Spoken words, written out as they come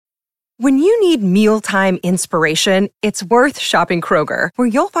When you need mealtime inspiration, it's worth shopping Kroger, where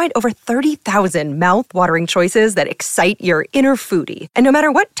you'll find over 30,000 mouth-watering choices that excite your inner foodie. And no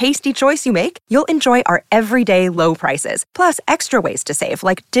matter what tasty choice you make, you'll enjoy our everyday low prices, plus extra ways to save,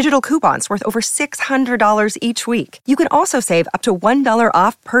 like digital coupons worth over $600 each week. You can also save up to $1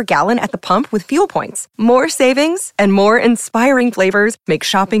 off per gallon at the pump with fuel points. More savings and more inspiring flavors make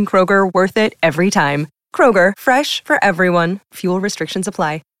shopping Kroger worth it every time. Kroger, fresh for everyone. Fuel restrictions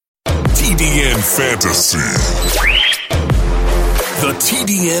apply. TDN Fantasy. The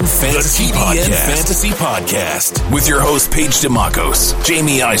TDN Fantasy Podcast with your hosts Paige DeMacos,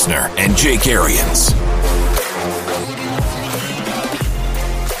 Jamie Eisner, and Jake Arians.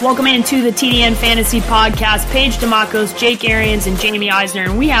 Welcome into the TDN Fantasy Podcast. Paige DeMacos, Jake Arians, and Jamie Eisner.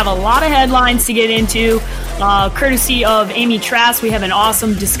 And we have a lot of headlines to get into. Courtesy of Amy Trask, we have an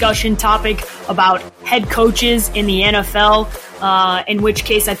awesome discussion topic about head coaches in the NFL, in which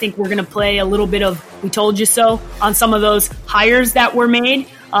case I think we're going to play a little bit of We Told You So on some of those hires that were made.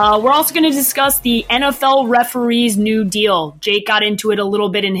 We're also going to discuss the NFL referees' new deal. Jake got into it a little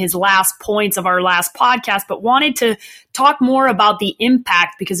bit in his last points of our last podcast, but wanted to talk more about the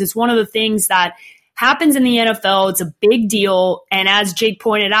impact because it's one of the things that happens in the NFL. It's a big deal. And as Jake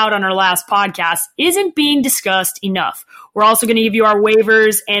pointed out on our last podcast, isn't being discussed enough. We're also going to give you our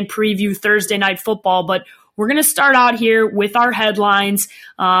waivers and preview Thursday Night Football, but we're going to start out here with our headlines.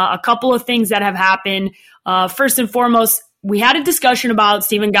 A couple of things that have happened. First and foremost, we had a discussion about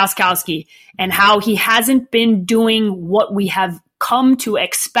Stephen Gostkowski and how he hasn't been doing what we have come to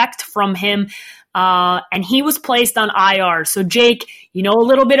expect from him. And he was placed on IR. So Jake, you know a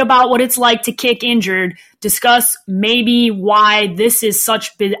little bit about what it's like to kick injured. Discuss maybe why this is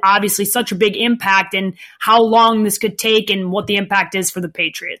obviously such a big impact and how long this could take and what the impact is for the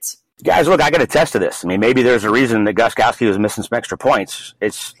Patriots. Guys, look, I got to attest to this. I mean, maybe there's a reason that Gostkowski was missing some extra points.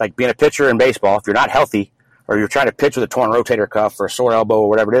 It's like being a pitcher in baseball. If you're not healthy or you're trying to pitch with a torn rotator cuff or a sore elbow or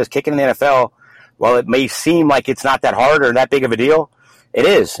whatever it is, kicking in the NFL, while it may seem like it's not that hard or that big of a deal, it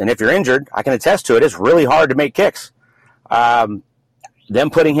is. And if you're injured, I can attest to it. It's really hard to make kicks. Them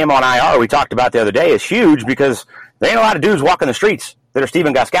putting him on IR, we talked about the other day, is huge because there ain't a lot of dudes walking the streets that are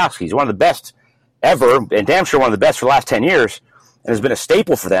Stephen Gostkowski. He's one of the best ever, and damn sure one of the best for the last 10 years, and has been a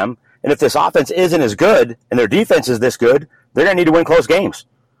staple for them. And if this offense isn't as good and their defense is this good, they're going to need to win close games.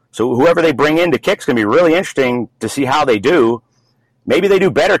 So whoever they bring in to kick is going to be really interesting to see how they do. Maybe they do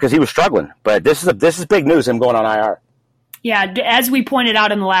better because he was struggling, but this is big news, him going on IR. Yeah, as we pointed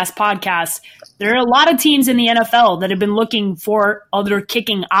out in the last podcast, there are a lot of teams in the NFL that have been looking for other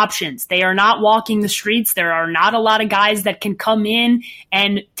kicking options. They are not walking the streets. There are not a lot of guys that can come in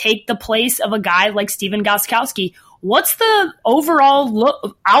and take the place of a guy like Stephen Gostkowski. What's the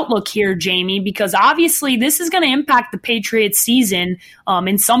overall outlook here, Jamie? Because obviously this is going to impact the Patriots season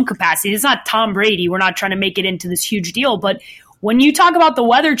in some capacity. It's not Tom Brady. We're not trying to make it into this huge deal, but when you talk about the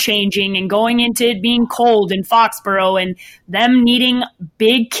weather changing and going into it being cold in Foxborough and them needing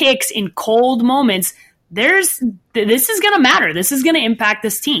big kicks in cold moments, this is going to matter. This is going to impact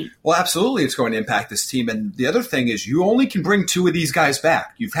this team. Well, absolutely it's going to impact this team. And the other thing is you only can bring two of these guys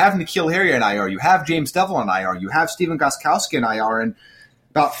back. You have N'Keal Harry on IR. You have James Devil on IR. You have Stephen Gostkowski on IR and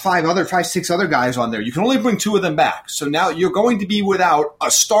about six other guys on there. You can only bring two of them back. So now you're going to be without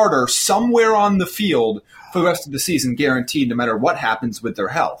a starter somewhere on the field for the rest of the season, guaranteed, no matter what happens with their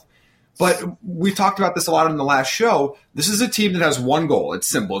health. But we talked about this a lot in the last show. This is a team that has one goal. It's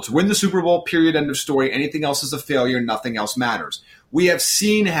simple. It's win the Super Bowl, period, end of story. Anything else is a failure. Nothing else matters. We have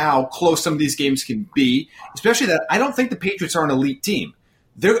seen how close some of these games can be, especially that I don't think the Patriots are an elite team.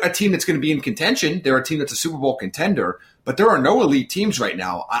 They're a team that's going to be in contention. They're a team that's a Super Bowl contender, but there are no elite teams right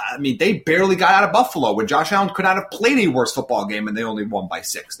now. I mean, they barely got out of Buffalo when Josh Allen could not have played a worse football game and they only won by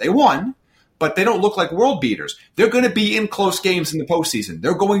 6. They won, but they don't look like world beaters. They're going to be in close games in the postseason.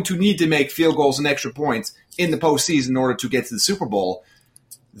 They're going to need to make field goals and extra points in the postseason in order to get to the Super Bowl.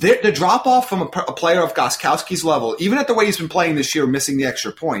 The drop-off from a player of Gostkowski's level, even at the way he's been playing this year, missing the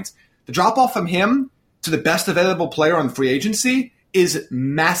extra points, the drop-off from him to the best available player on free agency is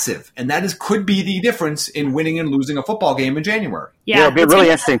massive. And that could be the difference in winning and losing a football game in January. Yeah, it'll be really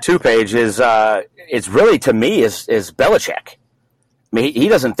interesting, too, Paige, is it's really, to me, is Belichick. I mean, he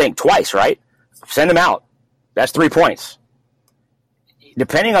doesn't think twice, right? Send him out. That's 3 points.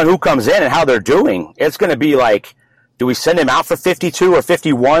 Depending on who comes in and how they're doing, it's going to be like, do we send him out for 52 or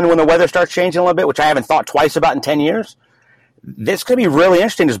 51 when the weather starts changing a little bit, which I haven't thought twice about in 10 years? This could be really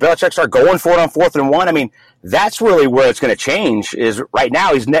interesting. Does Belichick start going for it on 4th and 1? I mean, that's really where it's going to change is right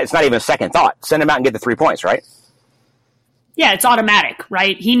now it's not even a second thought. Send him out and get the 3 points, right? Yeah, it's automatic,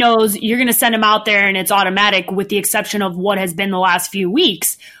 right? He knows you're going to send him out there and it's automatic with the exception of what has been the last few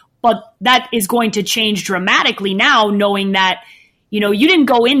weeks. But that is going to change dramatically now, knowing that, you didn't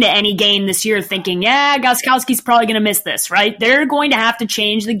go into any game this year thinking, Gostkowski's probably going to miss this, right? They're going to have to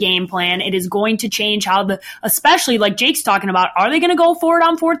change the game plan. It is going to change how especially like Jake's talking about, are they going to go for it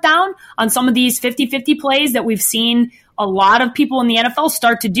on fourth down on some of these 50-50 plays that we've seen a lot of people in the NFL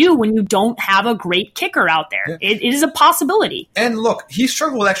start to do when you don't have a great kicker out there? Yeah. It is a possibility. And look, he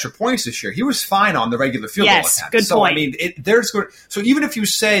struggled with extra points this year. He was fine on the regular field goal attempt. Good point. I mean, so even if you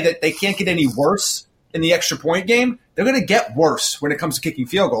say that they can't get any worse in the extra point game, they're going to get worse when it comes to kicking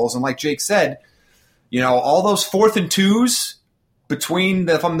field goals. And like Jake said, all those 4th and 2s between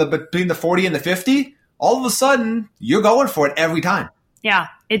the 40 and the 50, all of a sudden you're going for it every time. Yeah,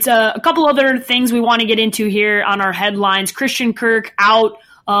 it's a couple other things we want to get into here on our headlines. Christian Kirk out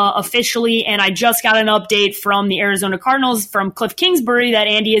officially, and I just got an update from the Arizona Cardinals from Cliff Kingsbury that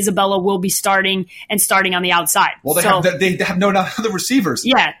Andy Isabella will be starting on the outside. Well, they have no other receivers.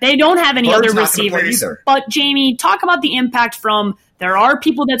 Yeah, they don't have any Bird's other not gonna play receivers. either. But Jamie, talk about the impact from there are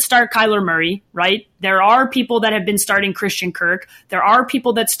people that start Kyler Murray, right? There are people that have been starting Christian Kirk. There are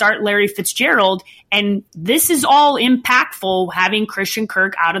people that start Larry Fitzgerald, and this is all impactful having Christian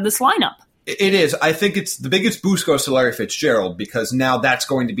Kirk out of this lineup. It is. I think it's the biggest boost goes to Larry Fitzgerald because now that's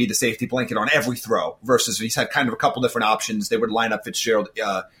going to be the safety blanket on every throw versus he's had kind of a couple different options. They would line up Fitzgerald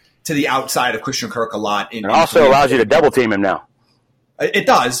to the outside of Christian Kirk a lot. It also allows you to double team him now. It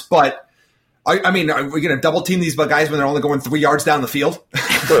does, but I mean, are we going to double team these guys when they're only going 3 yards down the field?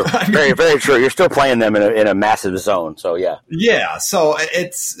 True. Very, very true. You're still playing them in a massive zone, so yeah. Yeah, so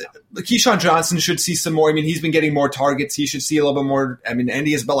it's Keyshawn Johnson should see some more. I mean, he's been getting more targets. He should see a little bit more. I mean,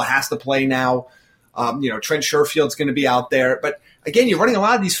 Andy Isabella has to play now. Trent Sherfield's going to be out there. But again, you're running a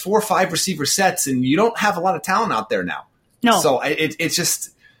lot of these 4 or 5 receiver sets, and you don't have a lot of talent out there now. No. So it's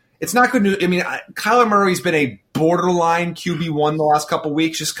just – it's not good news. I mean, Kyler Murray's been a borderline QB1 the last couple of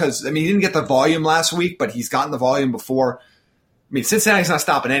weeks just because, I mean, he didn't get the volume last week, but he's gotten the volume before. I mean, Cincinnati's not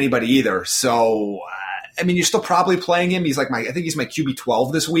stopping anybody either. So, I mean, you're still probably playing him. He's like I think he's my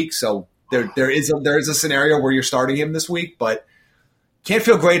QB12 this week. So there is a scenario where you're starting him this week, but can't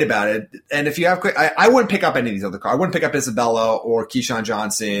feel great about it. And if you have, I wouldn't pick up any of these other cards. I wouldn't pick up Isabella or Keyshawn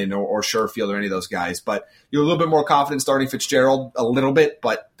Johnson or Sherfield or any of those guys. But you're a little bit more confident starting Fitzgerald a little bit,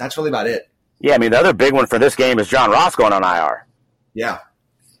 but that's really about it. Yeah, I mean, the other big one for this game is John Ross going on IR. Yeah.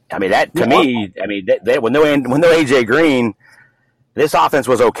 I mean, that to me, I mean, with no AJ Green, this offense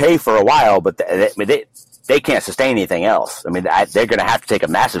was okay for a while, but they can't sustain anything else. I mean, they're going to have to take a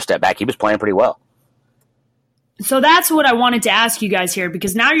massive step back. He was playing pretty well. So that's what I wanted to ask you guys here,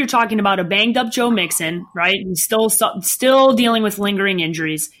 because now you're talking about a banged up Joe Mixon, right? He's still dealing with lingering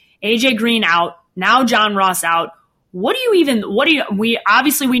injuries. AJ Green out. Now John Ross out. We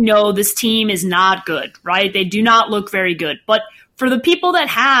know this team is not good, right? They do not look very good. But for the people that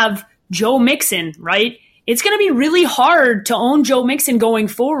have Joe Mixon, right, it's going to be really hard to own Joe Mixon going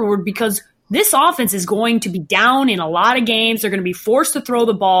forward because this offense is going to be down in a lot of games. They're going to be forced to throw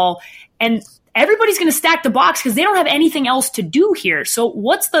the ball, and everybody's going to stack the box because they don't have anything else to do here. So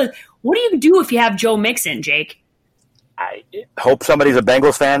what do you do if you have Joe Mixon, Jake? I hope somebody's a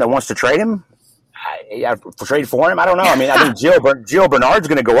Bengals fan that wants to trade him. Trade for him? I don't know. I mean, I think Gio Bernard's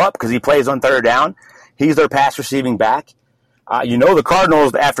going to go up because he plays on third down. He's their pass receiving back. The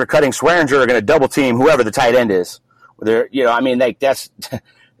Cardinals, after cutting Swearinger, are going to double team whoever the tight end is. They're not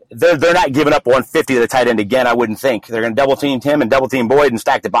giving up 150 to the tight end again. I wouldn't think they're going to double team him and double team Boyd and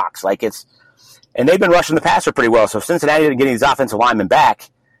stack the box and they've been rushing the passer pretty well. So if Cincinnati didn't get these offensive linemen back,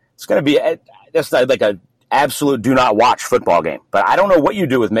 it's going to be just like a absolute do not watch football game. But I don't know what you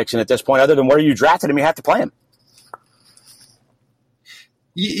do with Mixon at this point other than where you drafted him. You have to play him.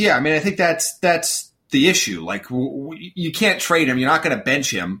 Yeah, I mean, I think that's the issue. Like, you can't trade him. You're not going to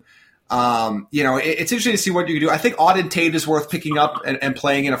bench him. It's interesting to see what you can do. I think Auden Tate is worth picking up and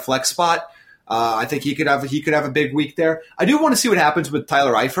playing in a flex spot. I think he could have a big week there. I do want to see what happens with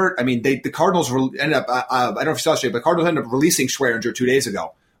Tyler Eifert. I mean, the Cardinals ended up. I don't know if you saw it, but Cardinals ended up releasing Swearinger 2 days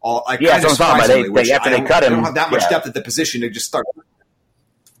ago. After they cut him, they don't have that much depth at the position to just start.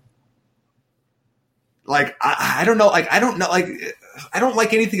 Like, I don't know. Like, I don't know. Like, I don't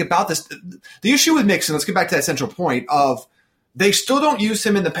like anything about this. The issue with Mixon, let's get back to that central point of they still don't use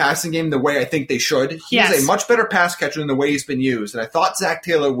him in the passing game the way I think they should. He's a much better pass catcher than the way he's been used. And I thought Zach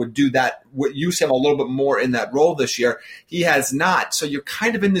Taylor would do that, would use him a little bit more in that role this year. He has not. So you're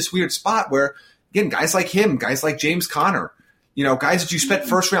kind of in this weird spot where, again, guys like him, guys like James Conner, guys that you spent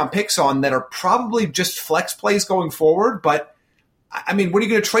first-round picks on that are probably just flex plays going forward. But, I mean, what are you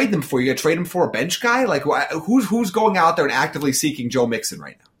going to trade them for? You going to trade them for a bench guy? Like, who's going out there and actively seeking Joe Mixon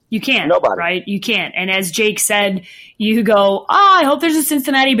right now? You can't, Nobody. right? You can't. And as Jake said, you go, I hope there's a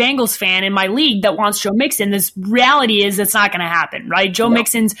Cincinnati Bengals fan in my league that wants Joe Mixon. This reality is it's not going to happen, right? Joe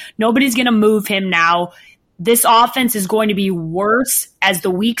Mixon's, nobody's going to move him now. This offense is going to be worse as the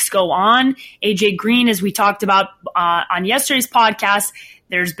weeks go on. AJ Green, as we talked about on yesterday's podcast,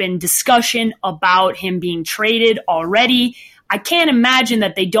 there's been discussion about him being traded already. I can't imagine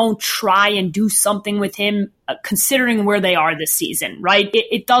that they don't try and do something with him considering where they are this season, right?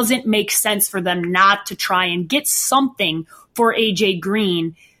 It doesn't make sense for them not to try and get something for AJ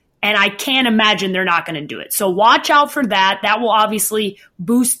Green, and I can't imagine they're not going to do it. So watch out for that. That will obviously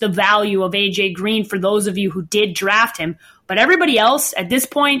boost the value of AJ Green for those of you who did draft him. But everybody else at this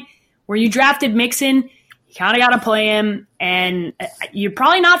point, where you drafted Mixon, you kind of got to play him, and you're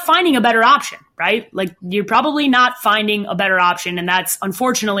probably not finding a better option, right? Like, you're probably not finding a better option, and that's,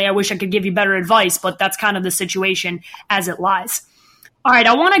 unfortunately, I wish I could give you better advice, but that's kind of the situation as it lies. All right,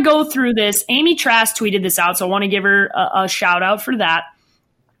 I want to go through this. Amy Trask tweeted this out, so I want to give her a shout-out for that.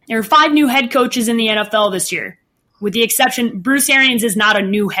 There are 5 new head coaches in the NFL this year, with the exception, Bruce Arians is not a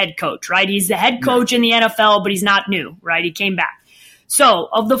new head coach, right? He's the head coach in the NFL, but he's not new, right? He came back. So,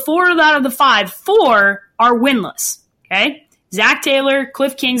 of the 4 out of the 5, 4 are winless, okay? Zach Taylor,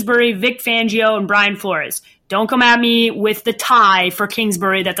 Cliff Kingsbury, Vic Fangio, and Brian Flores. Don't come at me with the tie for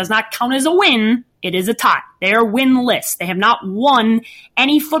Kingsbury. That does not count as a win. It is a tie. They are winless. They have not won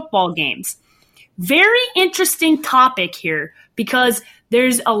any football games. Very interesting topic here because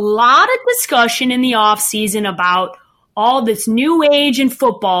there's a lot of discussion in the offseason about all this new age in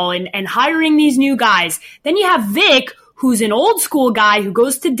football and hiring these new guys. Then you have Vic, who's an old school guy who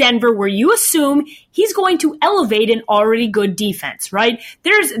goes to Denver where you assume he's going to elevate an already good defense, right?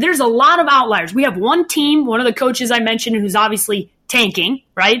 There's a lot of outliers. We have one team, one of the coaches I mentioned, who's obviously tanking,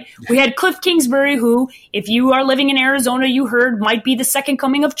 right? We had Cliff Kingsbury, who, if you are living in Arizona, you heard might be the second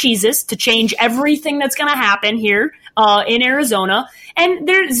coming of Jesus to change everything that's going to happen here in Arizona. And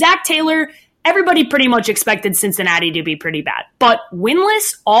there's Zach Taylor. Everybody pretty much expected Cincinnati to be pretty bad. But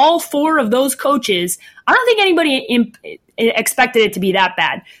winless, all 4 of those coaches, I don't think anybody expected it to be that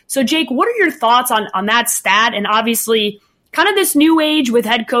bad. So, Jake, what are your thoughts on that stat? And obviously, kind of this new age with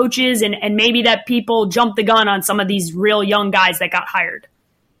head coaches and maybe that people jumped the gun on some of these real young guys that got hired.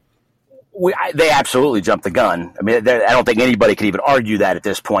 They absolutely jumped the gun. I mean, I don't think anybody could even argue that at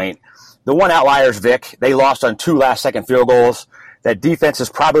this point. The one outlier is Vic. They lost on 2 last-second field goals. That defense is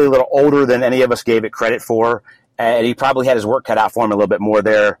probably a little older than any of us gave it credit for, and he probably had his work cut out for him a little bit more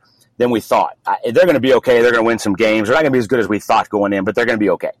there than we thought. They're going to be okay. They're going to win some games. They're not going to be as good as we thought going in, but they're going to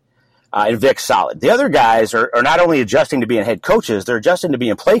be okay. And Vic's solid. The other guys are not only adjusting to being head coaches, they're adjusting to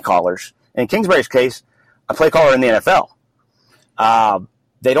being play callers. In Kingsbury's case, a play caller in the NFL.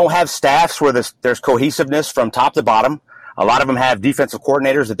 They don't have staffs where there's cohesiveness from top to bottom. A lot of them have defensive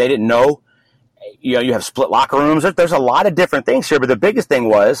coordinators that they didn't know. You know, you have split locker rooms. There's a lot of different things here, but the biggest thing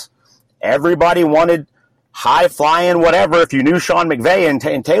was everybody wanted high-flying whatever. If you knew Sean McVay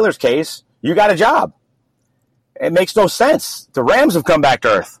in Taylor's case, you got a job. It makes no sense. The Rams have come back to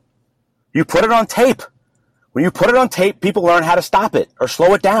earth. You put it on tape. When you put it on tape, people learn how to stop it or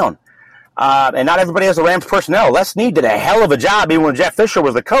slow it down. And not everybody has the Rams personnel. Les Snead did a hell of a job, even when Jeff Fisher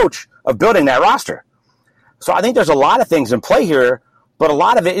was the coach, of building that roster. So I think there's a lot of things in play here. But a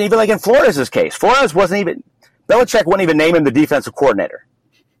lot of it, even like in Flores' case, Flores wasn't even, Belichick wouldn't even name him the defensive coordinator.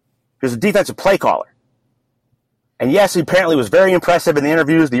 He was a defensive play caller. And yes, he apparently was very impressive in the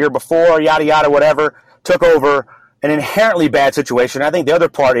interviews the year before, yada, yada, whatever, took over an inherently bad situation. I think the other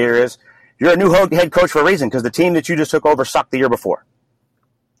part here is you're a new head coach for a reason because the team that you just took over sucked the year before.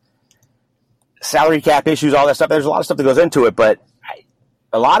 Salary cap issues, all that stuff, there's a lot of stuff that goes into it, but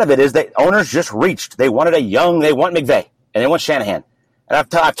a lot of it is that owners just reached. They wanted they want McVay, and they want Shanahan. And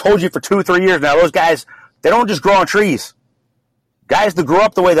I've told you for 2 or 3 years now, those guys, they don't just grow on trees. Guys that grew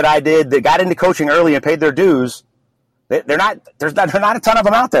up the way that I did, that got into coaching early and paid their dues, they're not a ton of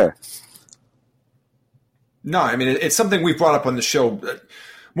them out there. No, I mean, it's something we've brought up on the show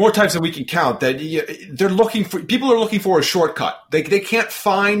more times than we can count, that people are looking for a shortcut. They can't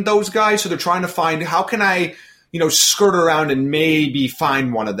find those guys, so they're trying to find, how can I, skirt around and maybe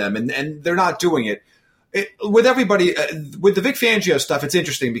find one of them, and they're not doing it. With everybody, with the Vic Fangio stuff, it's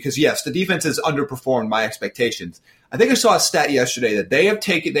interesting because, yes, the defense has underperformed my expectations. I think I saw a stat yesterday that they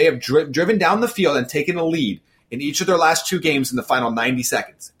have driven down the field and taken a lead in each of their last 2 games in the final 90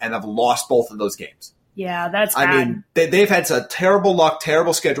 seconds and have lost both of those games. Yeah, that's bad. I mean, they've had some terrible luck,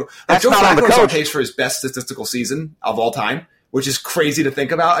 terrible schedule. That's Joe not on the Flacco's coach. on pace for his best statistical season of all time, which is crazy to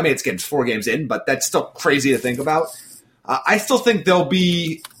think about. I mean, it's 4 games in, but that's still crazy to think about. I still think they'll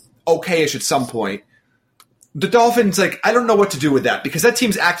be okay-ish at some point. the Dolphins, I don't know what to do with that because that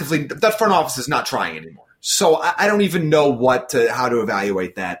team's actively – that front office is not trying anymore. So I don't even know how to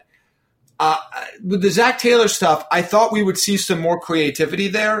evaluate that. With the Zach Taylor stuff, I thought we would see some more creativity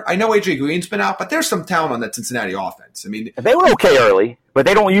there. I know A.J. Green's been out, but there's some talent on that Cincinnati offense. I mean, they were okay early, but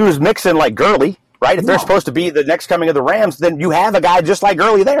they don't use Mixon like Gurley, right? If they're supposed to be the next coming of the Rams, then you have a guy just like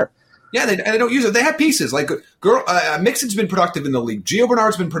Gurley there. Yeah, they don't use it. They have pieces. Mixon's been productive in the league. Gio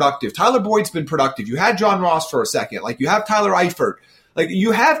Bernard's been productive. Tyler Boyd's been productive. You had John Ross for a second. You have Tyler Eifert.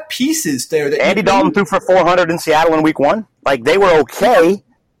 You have pieces there. That Andy Dalton threw for 400 in Seattle in week 1. They were okay.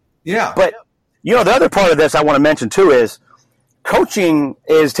 Yeah. But, the other part of this I want to mention, too, is coaching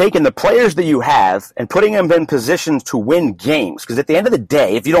is taking the players that you have and putting them in positions to win games. Because at the end of the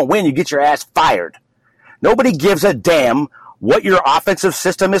day, if you don't win, you get your ass fired. Nobody gives a damn what your offensive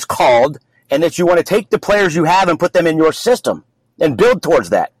system is called, and that you want to take the players you have and put them in your system and build towards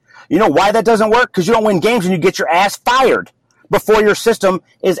that. You know why that doesn't work? Because you don't win games and you get your ass fired before your system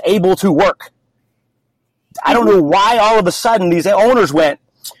is able to work. I don't know why all of a sudden these owners went,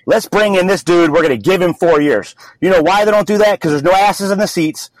 let's bring in this dude, we're going to give him 4 years. You know why they don't do that? Because there's no asses in the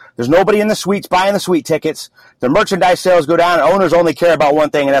seats. There's nobody in the suites buying the suite tickets. The merchandise sales go down, and owners only care about one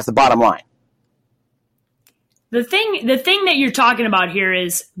thing, and that's the bottom line. The thing that you're talking about here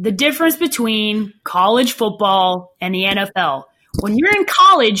is the difference between college football and the NFL. When you're in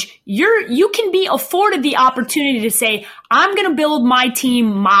college, you can be afforded the opportunity to say, I'm going to build my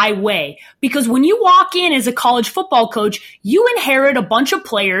team my way. Because when you walk in as a college football coach, you inherit a bunch of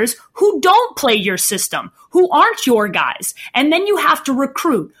players who don't play your system, who aren't your guys. And then you have to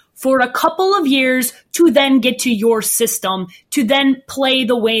recruit for a couple of years to then get to your system, to then play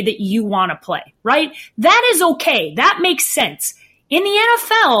the way that you want to play, right? That is okay. That makes sense. In the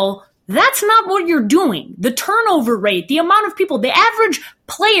NFL, that's not what you're doing. The turnover rate, the amount of people, the average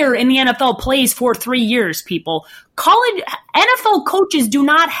player in the NFL plays for 3 years, people. College NFL coaches do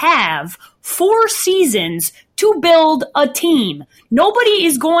not have 4 seasons to build a team. Nobody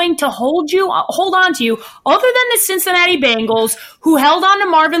is going to hold on to you other than the Cincinnati Bengals, who held on to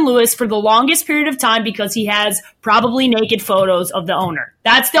Marvin Lewis for the longest period of time because he has probably naked photos of the owner.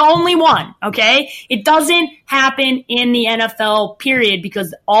 That's the only one, okay? It doesn't happen in the NFL, period,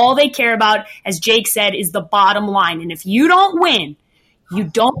 because all they care about, as Jake said, is the bottom line. And if you don't win, you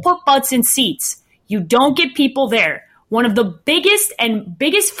don't put butts in seats. You don't get people there. One of the biggest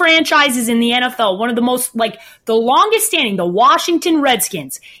franchises in the NFL, one of the most, the longest standing, the Washington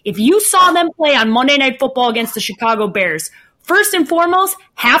Redskins. If you saw them play on Monday Night Football against the Chicago Bears, first and foremost,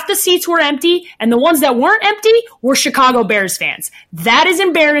 half the seats were empty, and the ones that weren't empty were Chicago Bears fans. That is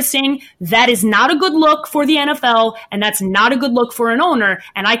embarrassing. That is not a good look for the NFL, and that's not a good look for an owner.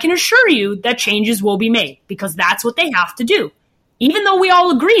 And I can assure you that changes will be made because that's what they have to do. Even though we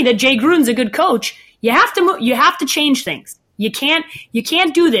all agree that Jay Gruden's a good coach, you have to change things. You can't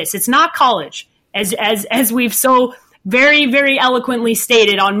do this. It's not college, as we've so very, very eloquently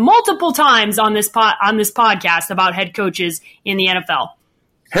stated on multiple times on this podcast about head coaches in the NFL.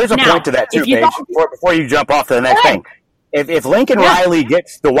 Here's a point to that too, Paige, before you jump off to the next thing. If Lincoln Riley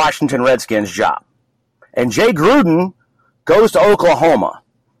gets the Washington Redskins job and Jay Gruden goes to Oklahoma,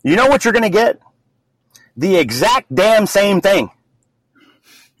 you know what you're going to get? The exact damn same thing.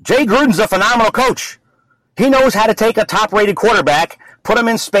 Jay Gruden's a phenomenal coach. He knows how to take a top-rated quarterback, put him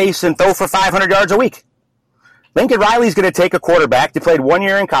in space, and throw for 500 yards a week. Lincoln Riley's going to take a quarterback that played 1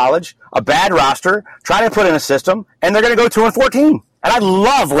 year in college, a bad roster, try to put in a system, and they're going to go 2-14. And I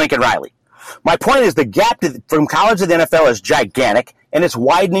love Lincoln Riley. My point is the gap from college to the NFL is gigantic, and it's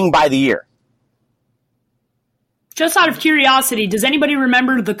widening by the year. Just out of curiosity, does anybody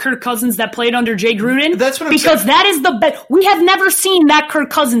remember the Kirk Cousins that played under Jay Gruden? That's what I'm because saying. That is the best. We have never seen that Kirk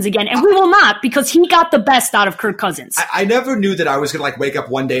Cousins again, and we will not because he got the best out of Kirk Cousins. I never knew that I was going to wake up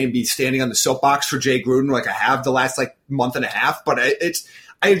one day and be standing on the soapbox for Jay Gruden like I have the last month and a half, but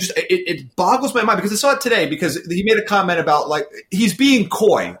it boggles my mind because I saw it today because he made a comment about he's being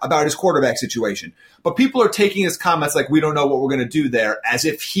coy about his quarterback situation. But people are taking his comments like we don't know what we're going to do there as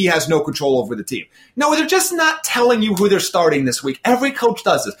if he has no control over the team. No, they're just not telling you who they're starting this week. Every coach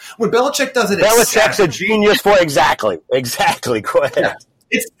does this. When Belichick does it, Belichick's a genius for exactly. Go ahead. Yeah.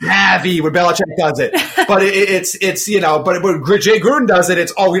 It's savvy when Belichick does it. But it's but when Jay Gruden does it,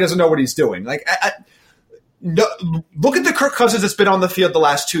 it's he doesn't know what he's doing. No, look at the Kirk Cousins that's been on the field the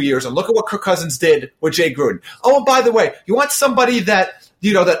last 2 years, and look at what Kirk Cousins did with Jay Gruden. Oh, and by the way, you want somebody that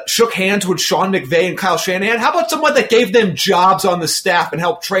shook hands with Sean McVay and Kyle Shanahan? How about someone that gave them jobs on the staff and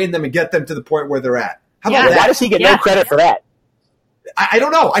helped train them and get them to the point where they're at? How about that? Why does he get no credit for that? I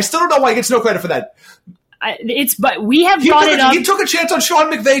don't know. I still don't know why he gets no credit for that. But we have brought it up. He took a chance on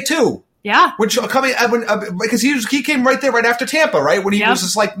Sean McVay too. Yeah. Which because he came right there right after Tampa, right? When he was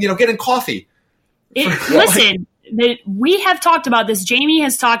just like, getting coffee. Listen, we have talked about this. Jamie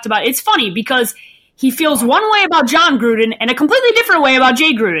has talked about it. It's funny because he feels one way about John Gruden and a completely different way about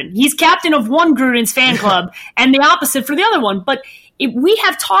Jay Gruden. He's captain of one Gruden's fan club and the opposite for the other one. But we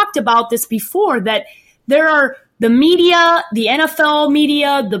have talked about this before, that there are the media, the NFL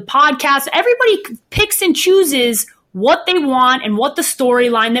media, the podcast, everybody picks and chooses what they want and what the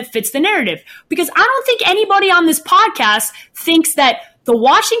storyline that fits the narrative. Because I don't think anybody on this podcast thinks that the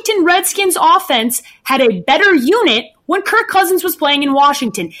Washington Redskins offense had a better unit when Kirk Cousins was playing in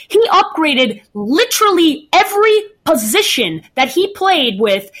Washington. He upgraded literally every position that he played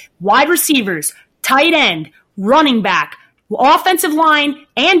with: wide receivers, tight end, running back, offensive line,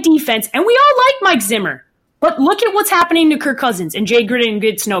 and defense. And we all like Mike Zimmer. But look at what's happening to Kirk Cousins, and Jay Gruden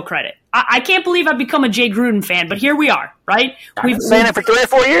gets no credit. I can't believe I've become a Jay Gruden fan, but here we are, right? We've been saying it for 3 or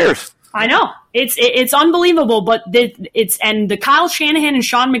 4 years. I know. It's unbelievable, but and the Kyle Shanahan and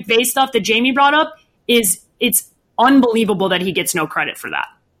Sean McVay stuff that Jamie brought up it's unbelievable that he gets no credit for that.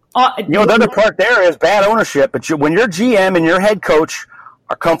 The other part there is bad ownership, but when your GM and your head coach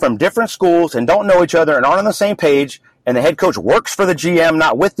come from different schools and don't know each other and aren't on the same page, and the head coach works for the GM,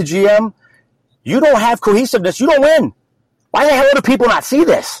 not with the GM, you don't have cohesiveness. You don't win. Why the hell do people not see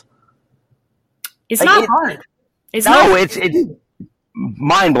this? It's not hard. It's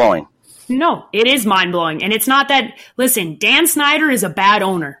mind-blowing. No, it is mind-blowing. And it's not that, listen, Dan Snyder is a bad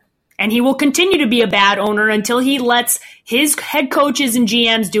owner. And he will continue to be a bad owner until he lets his head coaches and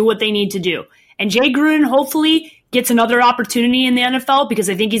GMs do what they need to do. And Jay Gruden hopefully gets another opportunity in the NFL because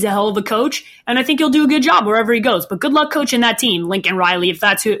I think he's a hell of a coach. And I think he'll do a good job wherever he goes. But good luck coaching that team, Lincoln Riley. If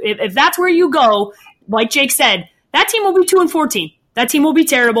that's where you go, like Jake said, that team will be 2-14. That team will be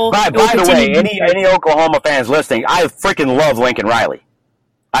terrible. By the way, any Oklahoma fans listening, I freaking love Lincoln Riley.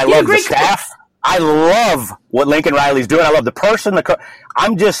 I love the staff. I love what Lincoln Riley's doing. I love the person.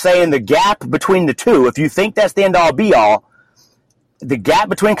 I'm just saying the gap between the two, if you think that's the end-all, be-all, the gap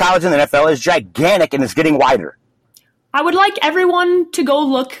between college and the NFL is gigantic, and it's getting wider. I would like everyone to go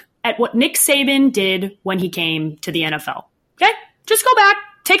look at what Nick Saban did when he came to the NFL. Okay? Just go back.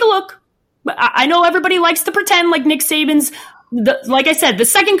 Take a look. I know everybody likes to pretend like Nick Saban's, like I said, the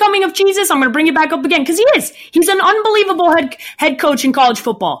second coming of Jesus. I'm going to bring it back up again because he is. He's an unbelievable head coach in college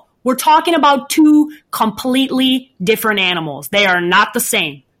football. We're talking about two completely different animals. They are not the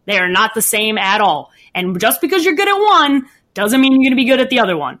same. They are not the same at all. And just because you're good at one doesn't mean you're going to be good at the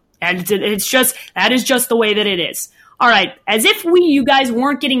other one. And that is just the way that it is. All right. As if you guys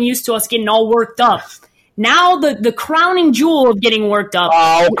weren't getting used to us getting all worked up. Now the crowning jewel of getting worked up.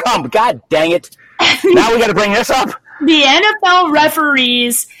 Oh, God dang it. Now we got to bring this up. The NFL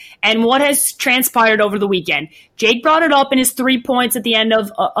referees and what has transpired over the weekend. Jake brought it up in his 3 points at the end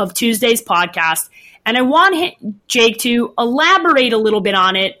of Tuesday's podcast, and I want Jake to elaborate a little bit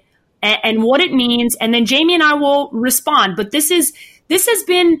on it and what it means, and then Jamie and I will respond. But this has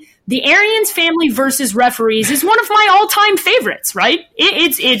been the Arians family versus referees is one of my all-time favorites, right?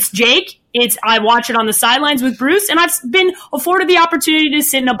 It's Jake. I watch it on the sidelines with Bruce, and I've been afforded the opportunity to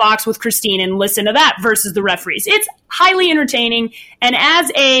sit in a box with Christine and listen to that versus the referees. It's highly entertaining, and as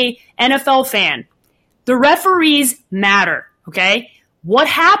a NFL fan, the referees matter, okay? What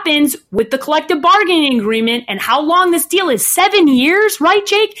happens with the collective bargaining agreement and how long this deal is? 7 years, right,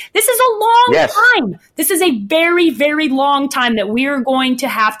 Jake? This is a long time. This is a very, very long time that we are going to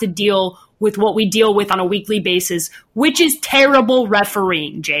have to deal with what we deal with on a weekly basis, which is terrible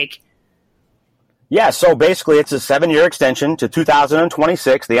refereeing, Jake. Yeah, so basically it's a 7-year extension to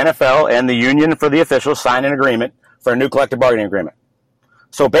 2026. The NFL and the union for the officials signed an agreement for a new collective bargaining agreement.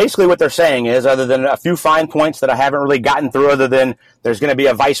 So basically what they're saying is, other than a few fine points that I haven't really gotten through, other than there's going to be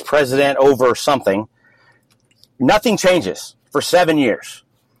a vice president over something, nothing changes for 7 years.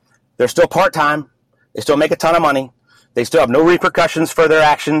 They're still part-time. They still make a ton of money. They still have no repercussions for their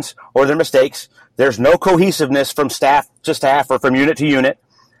actions or their mistakes. There's no cohesiveness from staff to staff or from unit to unit.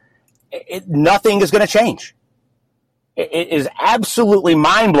 Nothing is going to change. It is absolutely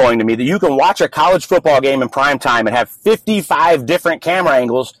mind-blowing to me that you can watch a college football game in prime time and have 55 different camera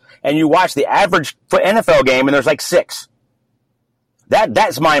angles, and you watch the average NFL game and there's like 6.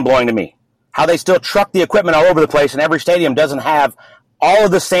 That's mind-blowing to me. How they still truck the equipment all over the place, and every stadium doesn't have all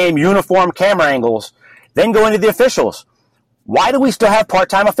of the same uniform camera angles. Then go into the officials. Why do we still have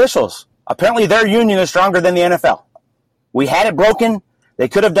part-time officials? Apparently their union is stronger than the NFL. We had it broken. They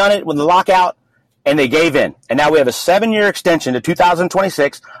could have done it with the lockout, and they gave in. And now we have a 7-year extension to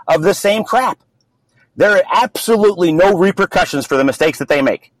 2026 of the same crap. There are absolutely no repercussions for the mistakes that they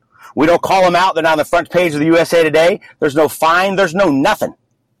make. We don't call them out. They're not on the front page of the USA Today. There's no fine. There's no nothing.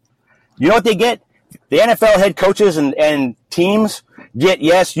 You know what they get? The NFL head coaches and teams get,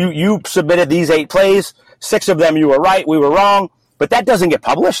 yes, you submitted these 8 plays. 6 of them you were right, we were wrong. But that doesn't get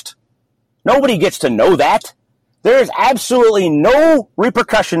published. Nobody gets to know that. There is absolutely no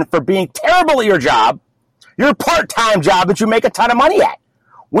repercussion for being terrible at your job, your part-time job that you make a ton of money at.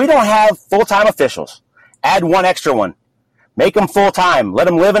 We don't have full-time officials. Add 1 extra one. Make them full-time. Let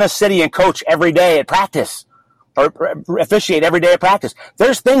them live in a city and coach every day at practice or officiate every day at practice.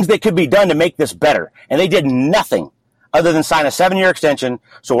 There's things that could be done to make this better, and they did nothing other than sign a 7-year extension,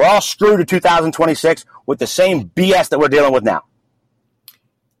 so we're all screwed to 2026 with the same BS that we're dealing with now.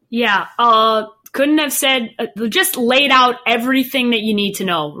 Yeah, couldn't have said, just laid out everything that you need to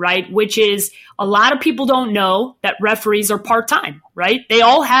know, right? Which is a lot of people don't know that referees are part-time, right? They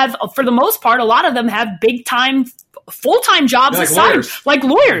all have, for the most part, a lot of them have big-time, full-time jobs aside, like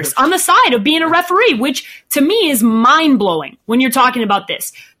lawyers on the side of being a referee, which to me is mind-blowing when you're talking about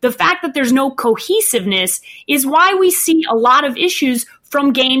this. The fact that there's no cohesiveness is why we see a lot of issues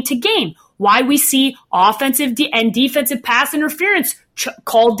from game to game, why we see offensive and defensive pass interference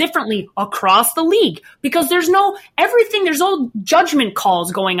called differently across the league, because there's all judgment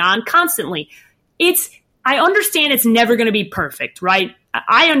calls going on constantly. I understand it's never going to be perfect, right?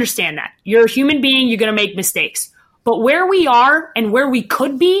 I understand that. You're a human being, you're going to make mistakes. But where we are and where we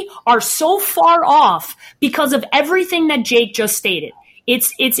could be are so far off because of everything that Jake just stated.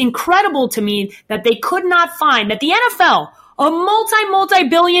 It's incredible to me that they could not find, that the NFL, a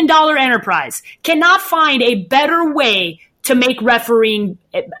multi-billion dollar enterprise, cannot find a better way to make refereeing,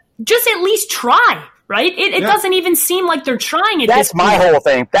 just at least try, right? It doesn't even seem like they're trying it. That's my whole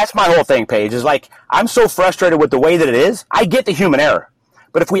thing. That's my whole thing, Paige, is like, I'm so frustrated with the way that it is. I get the human error.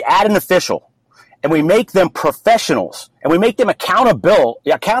 But if we add an official and we make them professionals and we make them accountable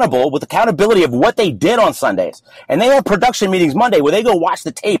with accountability of what they did on Sundays, and they have production meetings Monday where they go watch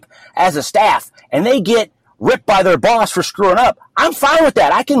the tape as a staff and they get ripped by their boss for screwing up, I'm fine with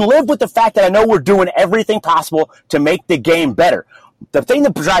that. I can live with the fact that I know we're doing everything possible to make the game better. The thing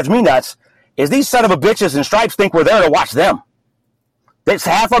that drives me nuts is these son of a bitches in stripes think we're there to watch them.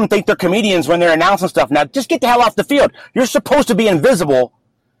 Half of them think they're comedians when they're announcing stuff. Now, just get the hell off the field. You're supposed to be invisible,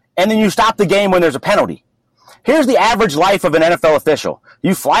 and then you stop the game when there's a penalty. Here's the average life of an NFL official.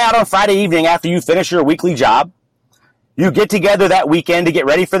 You fly out on Friday evening after you finish your weekly job. You get together that weekend to get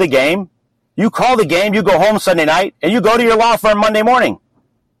ready for the game. You call the game, you go home Sunday night, and you go to your law firm Monday morning.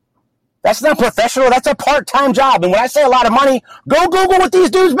 That's not professional. That's a part-time job. And when I say a lot of money, go Google what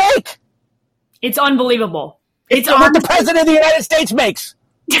these dudes make. It's unbelievable. It's what the president of the United States makes.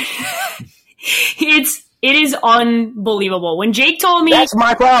 It is unbelievable. When Jake told me, that's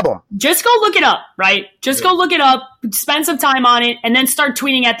my problem. Just go look it up, right? Just go look it up, spend some time on it, and then start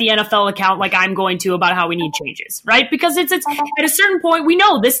tweeting at the NFL account like I'm going to about how we need changes, right? Because it's at a certain point, we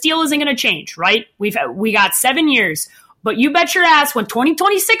know this deal isn't going to change, right? We got 7 years, but you bet your ass when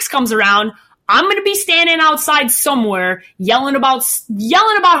 2026 comes around, I'm going to be standing outside somewhere yelling about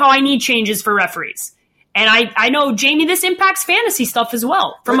how I need changes for referees. And I know, Jamie, this impacts fantasy stuff as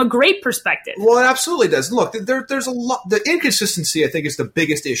well, from a great perspective. Well, it absolutely does. Look, there's a lot. The inconsistency, I think, is the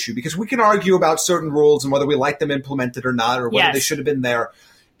biggest issue, because we can argue about certain rules and whether we like them implemented or not, or whether they should have been there.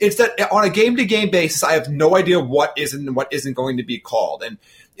 It's that on a game-to-game basis, I have no idea what is and what isn't going to be called. And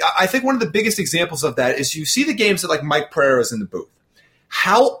I think one of the biggest examples of that is you see the games that, like, Mike Pereira is in the booth.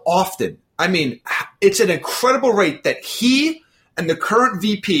 How often, I mean, it's an incredible rate that he and the current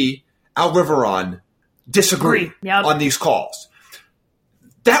VP, Al Riveron, disagree on these calls.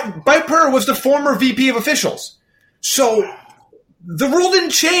 That Mike Pereira was the former VP of officials. So the rule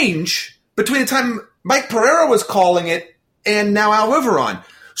didn't change between the time Mike Pereira was calling it and now Al Riveron.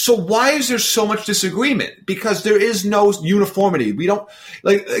 So why is there so much disagreement? Because there is no uniformity. We don't,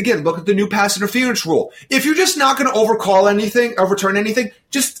 like, again, look at the new pass interference rule. If you're just not going to overturn anything,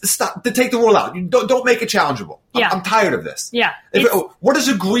 just stop, to take the rule out. Don't make it challengeable. Yeah. I'm tired of this. Yeah. What does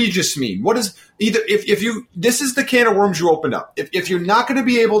egregious mean? What is this is the can of worms you opened up. If you're not going to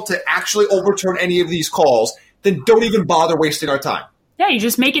be able to actually overturn any of these calls, then don't even bother wasting our time. Yeah, you're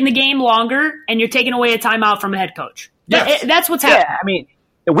just making the game longer and you're taking away a timeout from a head coach. Yes. That's what's happening. Yeah, I mean,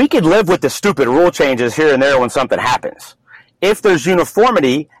 we could live with the stupid rule changes here and there when something happens. If there's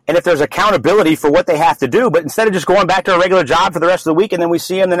uniformity and if there's accountability for what they have to do, but instead of just going back to a regular job for the rest of the week and then we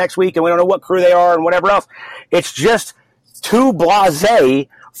see them the next week and we don't know what crew they are and whatever else, it's just too blasé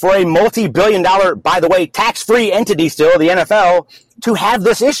for a multi-billion-dollar, by the way, tax-free entity still, the NFL, to have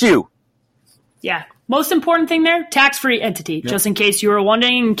this issue. Yeah. Most important thing there, tax-free entity, just in case you were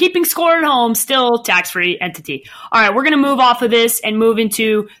wondering. Keeping score at home, still tax-free entity. All right, we're going to move off of this and move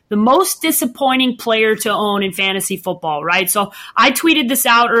into the most disappointing player to own in fantasy football, right? So I tweeted this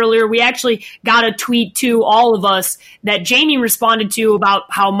out earlier. We actually got a tweet to all of us that Jamie responded to about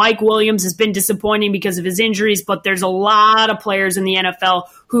how Mike Williams has been disappointing because of his injuries, but there's a lot of players in the NFL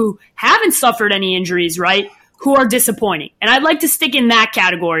who haven't suffered any injuries, right? Who are disappointing. And I'd like to stick in that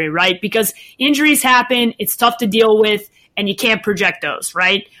category, right? Because injuries happen, it's tough to deal with, and you can't project those,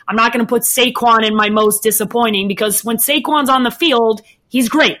 right? I'm not going to put Saquon in my most disappointing because when Saquon's on the field, he's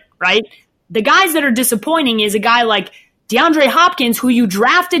great, right? The guys that are disappointing is a guy like DeAndre Hopkins, who you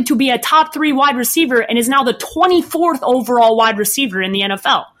drafted to be a top 3 wide receiver and is now the 24th overall wide receiver in the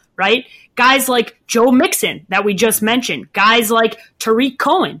NFL, right? Guys like Joe Mixon that we just mentioned, guys like Tariq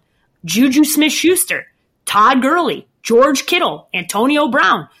Cohen, Juju Smith-Schuster, Todd Gurley, George Kittle, Antonio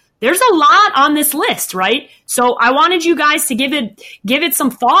Brown. There's a lot on this list, right? So I wanted you guys to give it some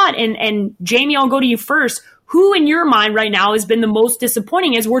thought. And Jamie, I'll go to you first. Who in your mind right now has been the most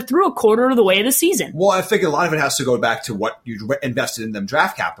disappointing as we're through a quarter of the way of the season? Well, I think a lot of it has to go back to what you invested in them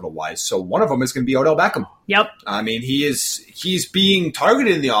draft capital-wise. So one of them is going to be Odell Beckham. Yep. I mean, he's being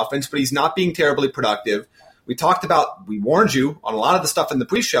targeted in the offense, but he's not being terribly productive. We warned you on a lot of the stuff in the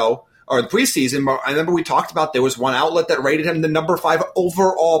pre-show, or the preseason. I remember we talked about there was one outlet that rated him the number 5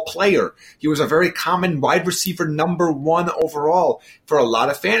 overall player. He was a very common wide receiver number 1 overall for a lot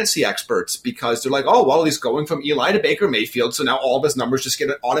of fantasy experts because they're like, oh, well, he's going from Eli to Baker Mayfield, so now all of his numbers just get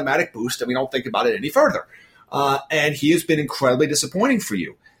an automatic boost and we don't think about it any further. And he has been incredibly disappointing for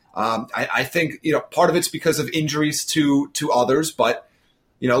you. I think, part of it's because of injuries to others, but,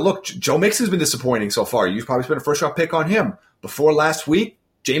 look, Joe Mixon's been disappointing so far. You've probably spent a first-round pick on him. Before last week,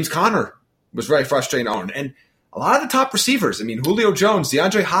 James Conner was very frustrating to own. And a lot of the top receivers, I mean, Julio Jones,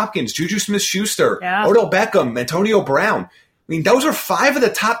 DeAndre Hopkins, Juju Smith-Schuster, Odell Beckham, Antonio Brown. I mean, those are 5 of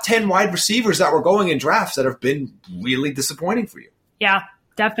the top 10 wide receivers that were going in drafts that have been really disappointing for you. Yeah,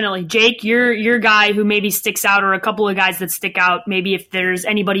 definitely. Jake, you're your guy who maybe sticks out, or a couple of guys that stick out, maybe if there's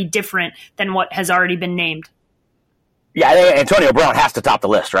anybody different than what has already been named. Yeah, I think Antonio Brown has to top the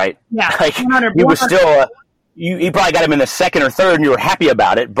list, right? Yeah. He was still you probably got him in the 2nd or 3rd and you were happy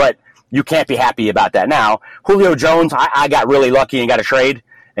about it, but you can't be happy about that now. Julio Jones, I got really lucky and got a trade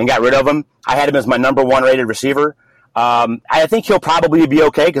and got rid of him. I had him as my number 1 rated receiver. I think he'll probably be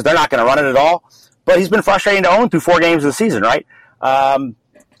okay because they're not going to run it at all, but he's been frustrating to own through 4 games of the season, right?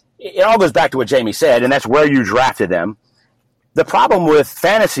 It all goes back to what Jamie said, and that's where you drafted them. The problem with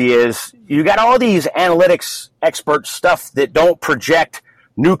fantasy is you got all these analytics expert stuff that don't project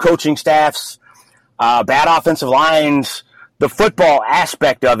new coaching staffs, bad offensive lines, the football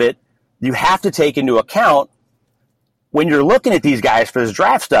aspect of it. You have to take into account when you're looking at these guys for this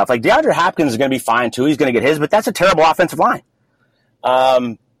draft stuff. Like DeAndre Hopkins is going to be fine too. He's going to get his, but that's a terrible offensive line.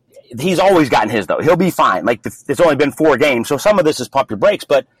 He's always gotten his though. He'll be fine. Like it's only been 4 games. So some of this is pump your brakes,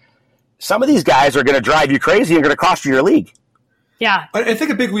 but some of these guys are going to drive you crazy and going to cost you your league. Yeah. I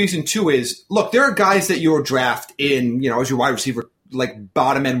think a big reason too is, look, there are guys that you'll draft in, as your wide receiver, like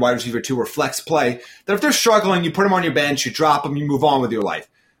bottom end wide receiver 2 or flex play, that if they're struggling, you put them on your bench, you drop them, you move on with your life.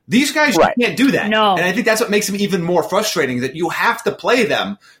 These guys, you can't do that. No. And I think that's what makes them even more frustrating, that you have to play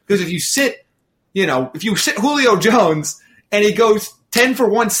them, because if you sit Julio Jones and he goes 10 for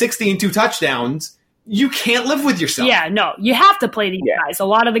 160 and 2 touchdowns, you can't live with yourself. Yeah, no, you have to play these guys. A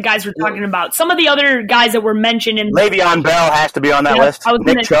lot of the guys we're talking about. Some of the other guys that were mentioned in Le'Veon Bell has to be on that list.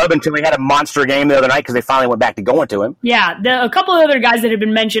 Nick Chubb, until he had a monster game the other night because they finally went back to going to him. Yeah, a couple of other guys that have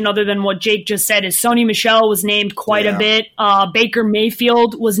been mentioned other than what Jake just said is Sony Michel was named quite a bit. Baker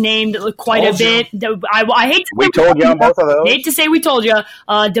Mayfield was named quite a bit. I hate to we told you on both of those. Hate to say we told you.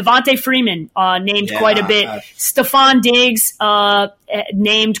 Devontae Freeman named quite a bit. Stephon Diggs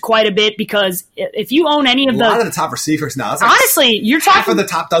named quite a bit, because if you own any of a lot of the top receivers now, it's like honestly, you're talking half of the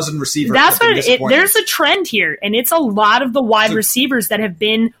top dozen receivers. That's what there's a trend here, and it's a lot of the wide receivers that have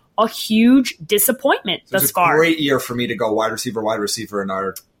been a huge disappointment thus far. It's a great year for me to go wide receiver in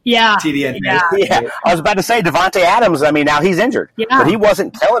our TDN. Yeah, I was about to say Devontae Adams. I mean, now he's injured, but he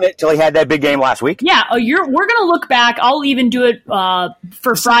wasn't killing it till he had that big game last week. Yeah, we're going to look back. I'll even do it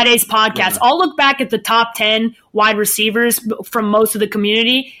for Friday's podcast. Yeah. I'll look back at the top 10 wide receivers from most of the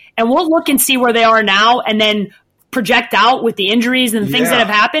community, and we'll look and see where they are now, and then project out with the injuries and the things that have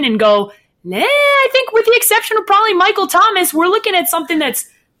happened and go, I think with the exception of probably Michael Thomas, we're looking at something that's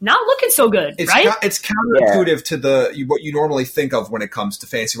not looking so good, right? It's counterintuitive to what you normally think of when it comes to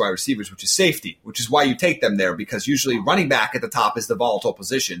fantasy wide receivers, which is safety, which is why you take them there, because usually running back at the top is the volatile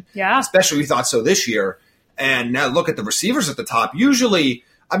position. Yeah. Especially we thought so this year. And now look at the receivers at the top. Usually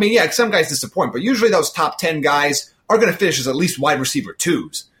I mean, yeah, some guys disappoint, but usually those top 10 guys are going to finish as at least wide receiver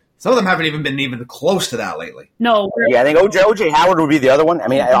 2s. Some of them haven't even been close to that lately. No. Yeah, I think OJ Howard would be the other one. I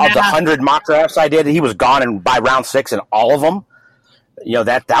mean, of the 100 mock drafts I did, he was gone by round 6 in all of them.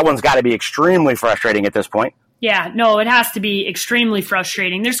 That one's got to be extremely frustrating at this point. Yeah, no, it has to be extremely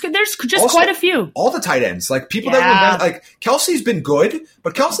frustrating. There's just also, quite a few. All the tight ends, like people that were like Kelsey's been good,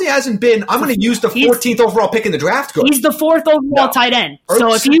 but Kelsey hasn't been. I'm going to use the 14th overall pick in the draft. Good. He's the 4th overall tight end.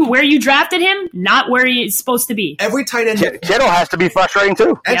 So where you drafted him, not where he's supposed to be. Every tight end, Kittle has to be frustrating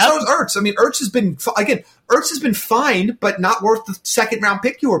too, and so is Ertz. I mean, Ertz has been fine, but not worth the 2nd round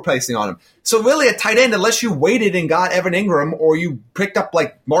pick you were placing on him. So really, a tight end, unless you waited and got Evan Ingram or you picked up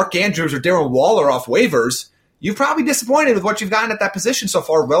like Mark Andrews or Darren Waller off waivers. You're probably disappointed with what you've gotten at that position so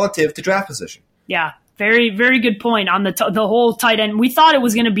far relative to draft position. Yeah, very, very good point on the whole tight end. We thought it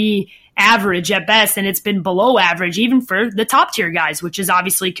was going to be average at best, and it's been below average even for the top tier guys, which is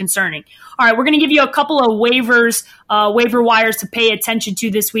obviously concerning. All right, we're going to give you a couple of waiver wires to pay attention to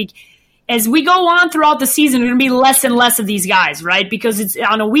this week. As we go on throughout the season, there's going to be less and less of these guys, right? Because it's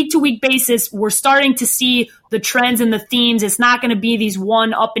on a week-to-week basis, we're starting to see the trends and the themes. It's not going to be these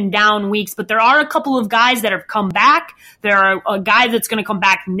one up and down weeks, but there are a couple of guys that have come back. There are a guy that's going to come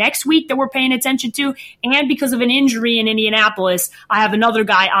back next week that we're paying attention to. And because of an injury in Indianapolis, I have another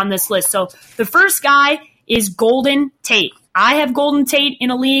guy on this list. So the first guy is Golden Tate. I have Golden Tate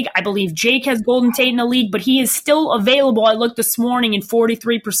in a league. I believe Jake has Golden Tate in a league, but he is still available. I looked this morning in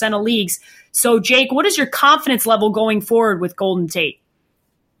 43% of leagues. So, Jake, what is your confidence level going forward with Golden Tate?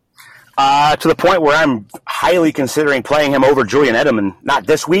 To the point where I'm highly considering playing him over Julian Edelman, not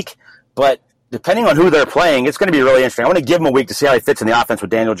this week, but depending on who they're playing, it's going to be really interesting. I want to give him a week to see how he fits in the offense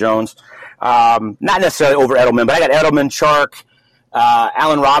with Daniel Jones. Not necessarily over Edelman, but I got Edelman, Chark,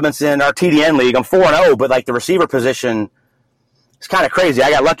 Allen Robinson, our TDN league. I'm 4-0, but like the receiver position, it's kind of crazy.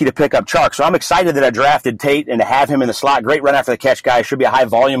 I got lucky to pick up Chark, so I'm excited that I drafted Tate and to have him in the slot. Great run after the catch guy. Should be a high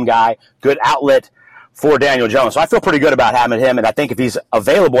volume guy. Good outlet for Daniel Jones. So I feel pretty good about having him, and I think if he's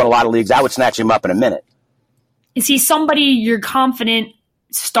available in a lot of leagues, I would snatch him up in a minute. Is he somebody you're confident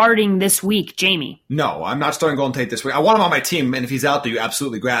starting this week, Jamie? No, I'm not starting Golden Tate this week. I want him on my team, and if he's out there, you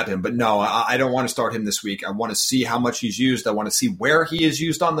absolutely grab him. But no, I don't want to start him this week. I want to see how much he's used. I want to see where he is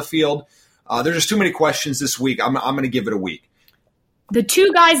used on the field. There's just too many questions this week. I'm going to give it a week. The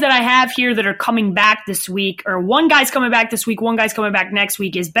two guys that I have here that are coming back this week, or one guy's coming back this week, one guy's coming back next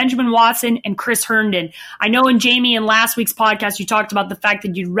week, is Benjamin Watson and Chris Herndon. I know in Jamie in last week's podcast, you talked about the fact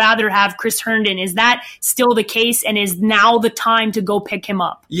that you'd rather have Chris Herndon. Is that still the case, and is now the time to go pick him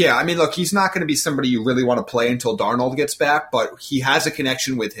up? Yeah, I mean, look, he's not going to be somebody you really want to play until Darnold gets back, but he has a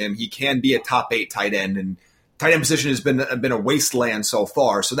connection with him. He can be a top 8 tight end, and tight end position has been a wasteland so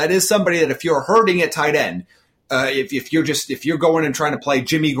far. So that is somebody that if you're hurting at tight end, if you're going and trying to play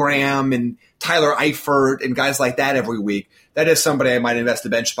Jimmy Graham and Tyler Eifert and guys like that every week, that is somebody I might invest a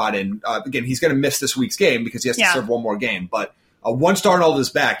bench spot in. Again, he's going to miss this week's game because he has to serve one more game. But once Darnold is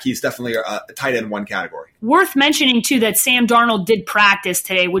back, he's definitely a tight end 1 category. Worth mentioning, too, that Sam Darnold did practice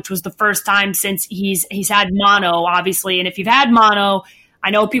today, which was the first time since he's had mono, obviously. And if you've had mono,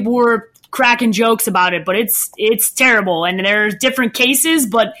 I know people were cracking jokes about it, but it's terrible. And there's different cases,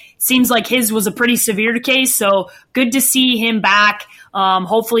 but it seems like his was a pretty severe case. So good to see him back.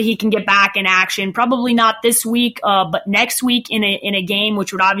 Hopefully he can get back in action. Probably not this week, but next week in a game,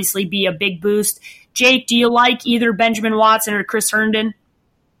 which would obviously be a big boost. Jake, do you like either Benjamin Watson or Chris Herndon?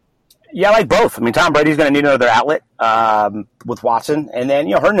 Yeah, I like both. I mean, Tom Brady's going to need another outlet with Watson. And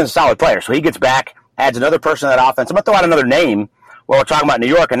then, Herndon's a solid player. So he gets back, adds another person to that offense. I'm going to throw out another name. Well, we're talking about New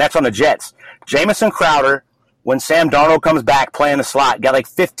York, and that's on the Jets. Jamison Crowder, when Sam Darnold comes back playing the slot, got like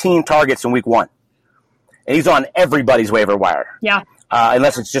 15 targets in week 1. And he's on everybody's waiver wire. Yeah.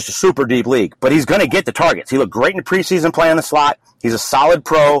 Unless it's just a super deep league. But he's going to get the targets. He looked great in the preseason playing the slot. He's a solid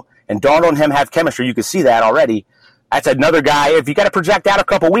pro, and Darnold and him have chemistry. You can see that already. That's another guy. If you got to project out a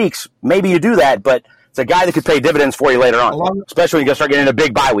couple weeks, maybe you do that, but it's a guy that could pay dividends for you later on, especially when you start getting into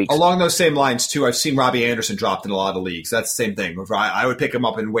big bye weeks. Along those same lines, too, I've seen Robbie Anderson dropped in a lot of leagues. That's the same thing. I would pick him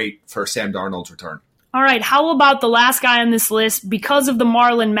up and wait for Sam Darnold's return. All right, how about the last guy on this list? Because of the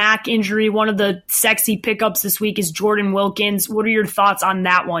Marlon Mack injury, one of the sexy pickups this week is Jordan Wilkins. What are your thoughts on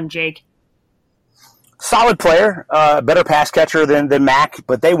that one, Jake? Solid player, better pass catcher than Mack,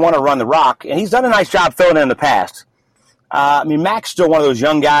 but they want to run the rock, and he's done a nice job filling in the past. Mack's still one of those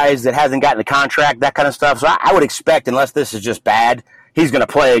young guys that hasn't gotten a contract, that kind of stuff. So I would expect, unless this is just bad, he's going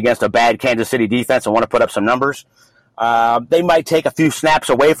to play against a bad Kansas City defense and want to put up some numbers. They might take a few snaps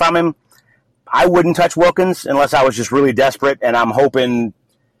away from him. I wouldn't touch Wilkins unless I was just really desperate, and I'm hoping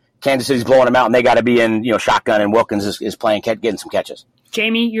Kansas City's blowing him out and they got to be in shotgun, and Wilkins is playing, getting some catches.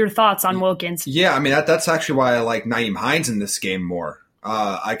 Jamie, your thoughts on Wilkins? Yeah, I mean, that's actually why I like Nyheim Hines in this game more.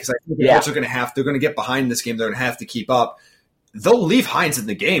 Because I think the Colts are they're going to get behind this game. They're going to have to keep up. They'll leave Hines in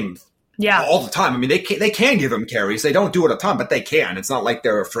the game all the time. I mean, they can give him carries. They don't do it a ton, but they can. It's not like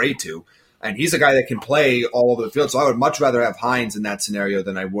they're afraid to. And he's a guy that can play all over the field. So I would much rather have Hines in that scenario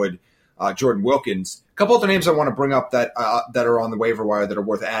than I would Jordan Wilkins. A couple other names I want to bring up that are on the waiver wire that are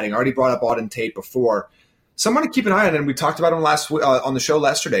worth adding. I already brought up Auden Tate before. Someone to keep an eye on, and we talked about him on the show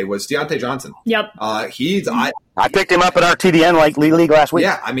yesterday, was Deontay Johnson. Yep. I picked him up in our TDN league last week.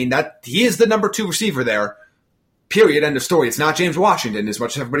 Yeah, I mean, he is the number 2 receiver there. Period. End of story. It's not James Washington, as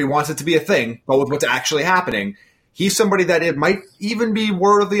much as everybody wants it to be a thing, but with what's actually happening, he's somebody that it might even be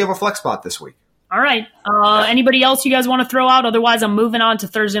worthy of a flex spot this week. All right. Anybody else you guys want to throw out? Otherwise, I'm moving on to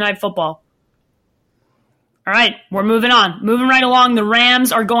Thursday Night Football. All right, we're moving on. Moving right along, the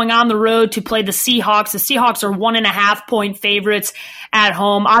Rams are going on the road to play the Seahawks. The Seahawks are 1.5-point favorites at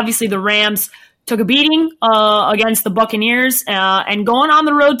home. Obviously, the Rams took a beating against the Buccaneers, and going on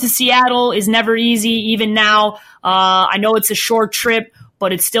the road to Seattle is never easy, even now. I know it's a short trip,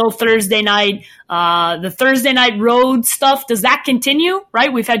 but it's still Thursday night. The Thursday night road stuff, does that continue,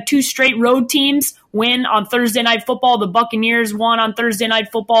 right? We've had 2 straight road teams win on Thursday Night Football. The Buccaneers won on Thursday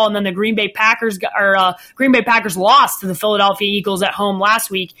Night Football, and then the Green Bay Packers lost to the Philadelphia Eagles at home last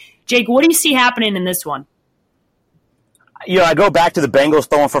week. Jake, what do you see happening in this one? I go back to the Bengals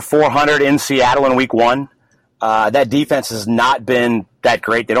throwing for 400 in Seattle in week 1. That defense has not been that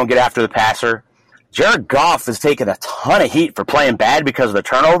great. They don't get after the passer. Jared Goff has taken a ton of heat for playing bad because of the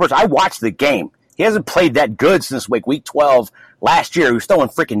turnovers. I watched the game. He hasn't played that good since week 12 last year. He was throwing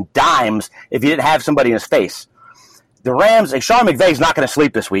freaking dimes if he didn't have somebody in his face. The Rams, Sean McVay's not going to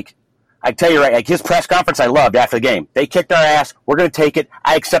sleep this week. I tell you right, his press conference I loved after the game. They kicked our ass. We're going to take it.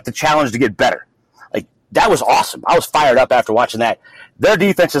 I accept the challenge to get better. That was awesome. I was fired up after watching that. Their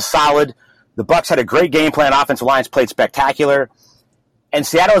defense is solid. The Bucs had a great game plan. Offensive line's played spectacular. And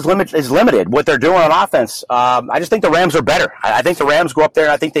Seattle is limited what they're doing on offense. I just think the Rams are better. I think the Rams go up there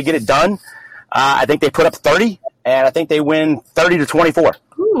and I think they get it done. I think they put up 30, and I think they win 30-24.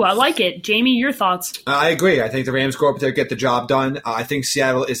 Ooh, I like it. Jamie, your thoughts? I agree. I think the Rams go up there, get the job done. I think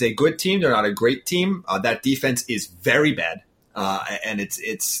Seattle is a good team. They're not a great team. That defense is very bad, and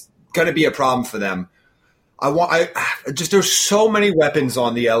it's going to be a problem for them. There's so many weapons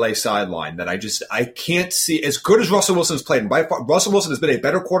on the LA sideline that I can't see. As good as Russell Wilson's played, and by far, Russell Wilson has been a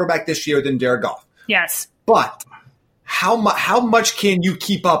better quarterback this year than Jared Goff. Yes. But how much can you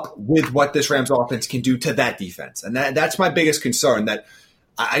keep up with what this Rams offense can do to that defense? And that's my biggest concern, that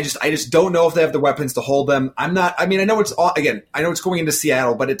I just don't know if they have the weapons to hold them. I know it's going into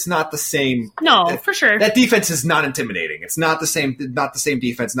Seattle, but it's not the same. No, for sure. That defense is not intimidating. It's not the same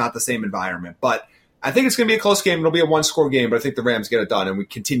defense, not the same environment, but I think it's going to be a close game. It'll be a one-score game, but I think the Rams get it done, and we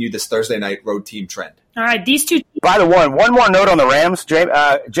continue this Thursday night road team trend. All right, these two. By the way, one more note on the Rams,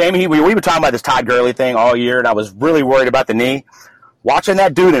 Jamie. We've been talking about this Todd Gurley thing all year, and I was really worried about the knee. Watching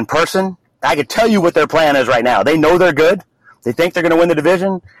that dude in person, I could tell you what their plan is right now. They know they're good. They think they're going to win the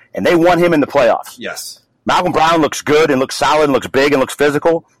division, and they want him in the playoffs. Yes. Malcolm Brown looks good and looks solid and looks big and looks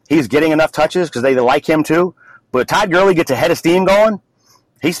physical. He's getting enough touches because they like him too. But Todd Gurley gets a head of steam going.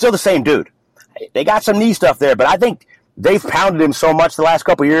 He's still the same dude. They got some knee stuff there, but I think they've pounded him so much the last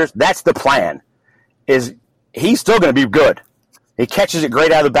couple of years. That's the plan, is he's still going to be good. He catches it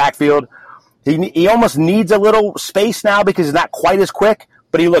great out of the backfield. He almost needs a little space now because he's not quite as quick,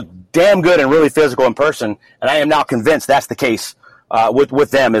 but he looked damn good and really physical in person, and I am now convinced that's the case with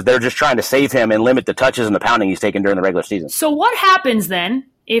them, is they're just trying to save him and limit the touches and the pounding he's taken during the regular season. So what happens then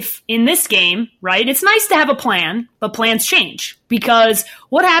if in this game, right, it's nice to have a plan, but plans change? Because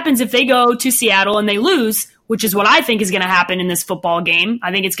what happens if they go to Seattle and they lose, which is what I think is going to happen in this football game?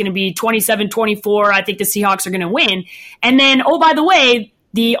 I think it's going to be 27-24. I think the Seahawks are going to win. And then, oh, by the way,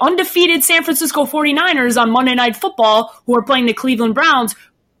 the undefeated San Francisco 49ers on Monday Night Football, who are playing the Cleveland Browns,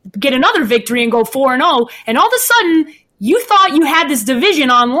 get another victory and go 4-0. And all of a sudden, you thought you had this division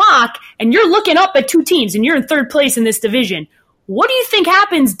on lock, and you're looking up at 2 teams, and you're in 3rd place in this division. What do you think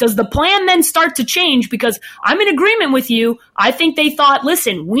happens? Does the plan then start to change? Because I'm in agreement with you. I think they thought,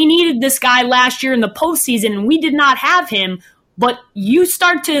 listen, we needed this guy last year in the postseason, and we did not have him. But you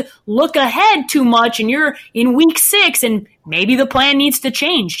start to look ahead too much, and you're in week 6, and maybe the plan needs to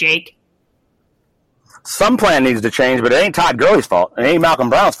change, Jake. Some plan needs to change, but it ain't Todd Gurley's fault. It ain't Malcolm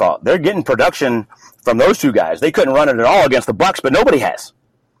Brown's fault. They're getting production from those 2 guys. They couldn't run it at all against the Bucs, but nobody has.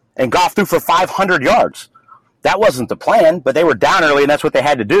 And Goff threw for 500 yards. That wasn't the plan, but they were down early, and that's what they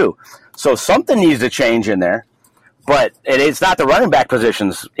had to do. So something needs to change in there, but it's not the running back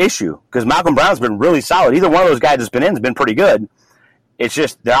position's issue, because Malcolm Brown's been really solid. Either one of those guys that's been in has been pretty good. It's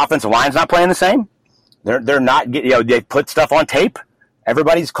just their offensive line's not playing the same. They're not getting, they put stuff on tape.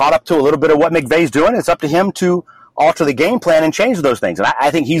 Everybody's caught up to a little bit of what McVay's doing. It's up to him to alter the game plan and change those things. And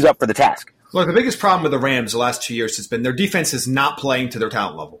I think he's up for the task. Look, the biggest problem with the Rams the last 2 years has been their defense is not playing to their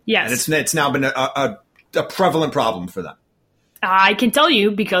talent level. Yes. And it's now been a prevalent problem for them. I can tell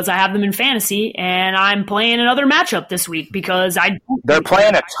you because I have them in fantasy, and I'm playing another matchup this week because they're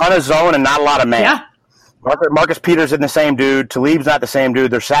playing a ton of zone and not a lot of man. Yeah. Marcus Peters isn't the same dude. Talib's not the same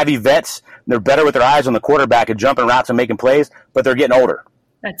dude. They're savvy vets. They're better with their eyes on the quarterback and jumping routes and making plays, but they're getting older.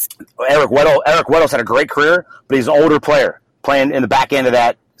 Eric Weddle's had a great career, but he's an older player playing in the back end of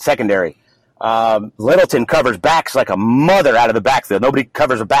that secondary. Littleton covers backs like a mother out of the backfield. Nobody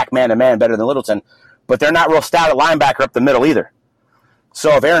covers a back man-to-man better than Littleton, but they're not real stout at linebacker up the middle either.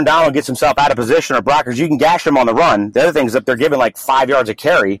 So if Aaron Donald gets himself out of position or blockers, you can gash him on the run. The other thing is that they're giving like 5 yards a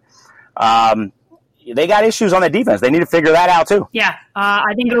carry. They got issues on the defense. They need to figure that out too. Yeah,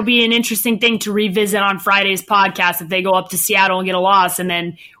 I think it'll be an interesting thing to revisit on Friday's podcast if they go up to Seattle and get a loss, and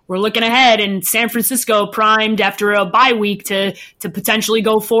then we're looking ahead, and San Francisco primed after a bye week to potentially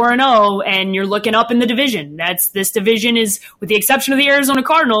go 4-0, and you're looking up in the division. This division is, with the exception of the Arizona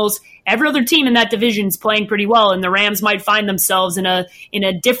Cardinals, every other team in that division is playing pretty well, and the Rams might find themselves in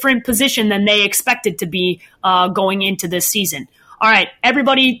a different position than they expected to be going into this season. All right,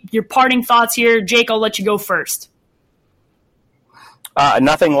 everybody, your parting thoughts here. Jake, I'll let you go first.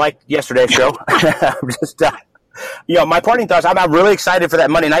 Nothing like yesterday's show. Just, my parting thoughts, I'm really excited for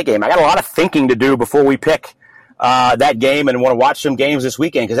that Monday night game. I got a lot of thinking to do before we pick that game and want to watch some games this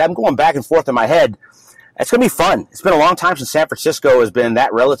weekend because I'm going back and forth in my head. It's going to be fun. It's been a long time since San Francisco has been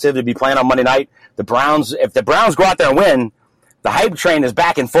that relative to be playing on Monday night. If the Browns go out there and win, the hype train is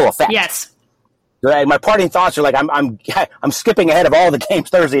back in full effect. Yes. My parting thoughts are like I'm skipping ahead of all the games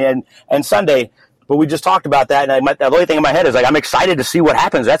Thursday and Sunday, but we just talked about that, and the only thing in my head is like I'm excited to see what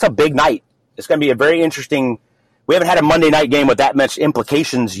happens. That's a big night. It's going to be a very interesting. We haven't had a Monday night game with that much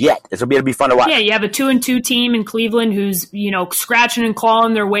implications yet. It'll be fun to watch. Yeah, you have a 2-2 team in Cleveland who's scratching and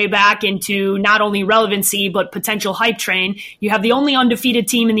clawing their way back into not only relevancy but potential hype train. You have the only undefeated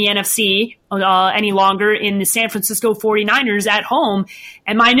team in the NFC any longer in the San Francisco 49ers at home.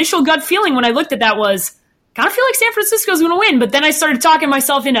 And my initial gut feeling when I looked at that was, kind of feel like San Francisco's going to win. But then I started talking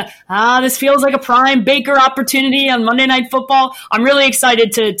myself into, this feels like a prime Baker opportunity on Monday Night Football. I'm really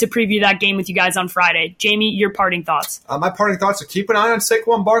excited to preview that game with you guys on Friday. Jamie, your parting thoughts? My parting thoughts are keep an eye on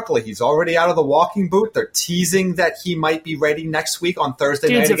Saquon Barkley. He's already out of the walking boot. They're teasing that he might be ready next week on Thursday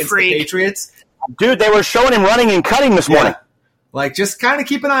night against the Patriots. Dude, they were showing him running and cutting this morning. Like, just kind of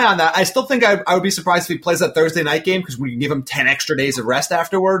keep an eye on that. I still think I would be surprised if he plays that Thursday night game because we can give him 10 extra days of rest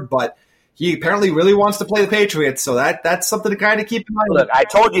afterward, but he apparently really wants to play the Patriots, so that's something to kind of keep in mind. Look, I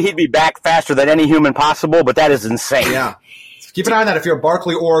told you he'd be back faster than any human possible, but that is insane. Yeah. Keep an eye on that if you're a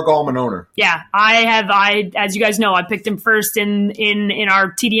Barkley or a Gallman owner. Yeah, I as you guys know, I picked him first in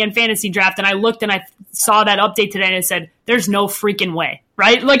our TDN fantasy draft, and I looked and I saw that update today and it said, there's no freaking way,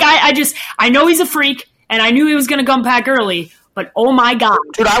 right? Like, I know he's a freak, and I knew he was going to come back early, but oh my God.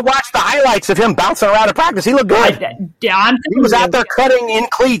 Dude, I watched the highlights of him bouncing around in practice. He looked good. Yeah, he was out there cutting in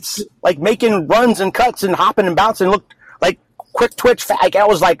cleats, like making runs and cuts and hopping and bouncing. Looked like quick twitch. Like, I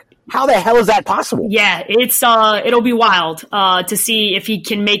was like, how the hell is that possible? Yeah, it'll be wild to see if he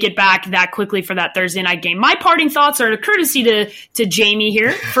can make it back that quickly for that Thursday night game. My parting thoughts are a courtesy to Jamie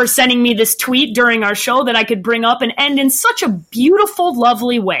here for sending me this tweet during our show that I could bring up and end in such a beautiful,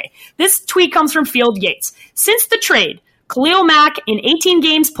 lovely way. This tweet comes from Field Yates. Since the trade, Khalil Mack, in 18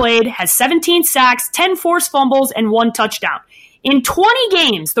 games played, has 17 sacks, 10 forced fumbles, and 1 touchdown. In 20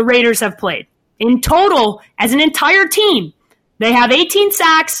 games the Raiders have played, in total, as an entire team, they have 18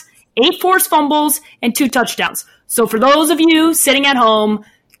 sacks, 8 forced fumbles, and 2 touchdowns. So for those of you sitting at home,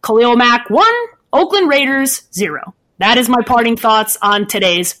 Khalil Mack 1, Oakland Raiders 0. That is my parting thoughts on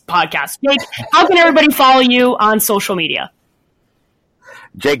today's podcast. Jake, how can everybody follow you on social media?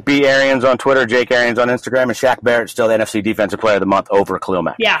 Jake B. Arians on Twitter, Jake Arians on Instagram, and Shaq Barrett still the NFC Defensive Player of the Month over Khalil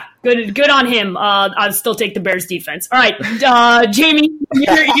Mack. Yeah, good on him. I'll still take the Bears defense. All right, Jamie,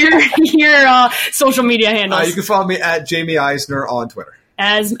 your social media handles. You can follow me at Jamie Eisner on Twitter.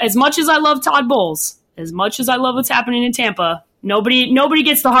 As much as I love Todd Bowles, as much as I love what's happening in Tampa, nobody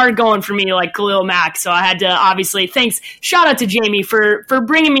gets the heart going for me like Khalil Mack. So I had to obviously shout out to Jamie for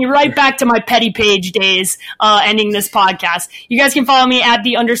bringing me right back to my petty page days, ending this podcast. You guys can follow me at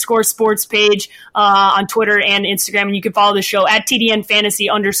 @the_sports page on Twitter and Instagram, and you can follow the show at TDN_fantasy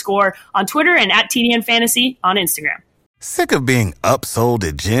on Twitter and at TDN Fantasy on Instagram. Sick of being upsold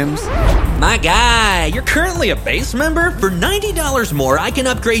at gyms? My guy, you're currently a base member? For $90 more, I can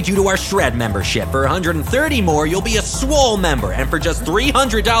upgrade you to our Shred membership. For $130 more, you'll be a Swole member. And for just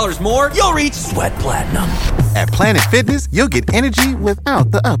 $300 more, you'll reach Sweat Platinum. At Planet Fitness, you'll get energy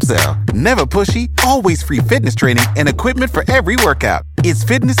without the upsell. Never pushy, always free fitness training and equipment for every workout. It's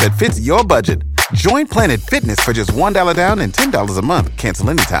fitness that fits your budget. Join Planet Fitness for just $1 down and $10 a month.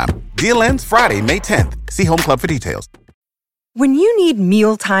 Cancel anytime. Deal ends Friday, May 10th. See Home Club for details. When you need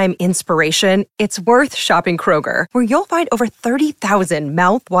mealtime inspiration, it's worth shopping Kroger, where you'll find over 30,000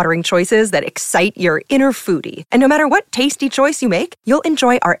 mouth-watering choices that excite your inner foodie. And no matter what tasty choice you make, you'll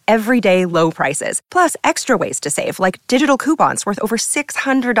enjoy our everyday low prices, plus extra ways to save, like digital coupons worth over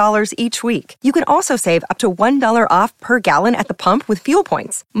 $600 each week. You can also save up to $1 off per gallon at the pump with fuel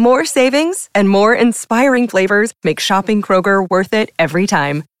points. More savings and more inspiring flavors make shopping Kroger worth it every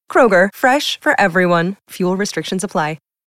time. Kroger, fresh for everyone. Fuel restrictions apply.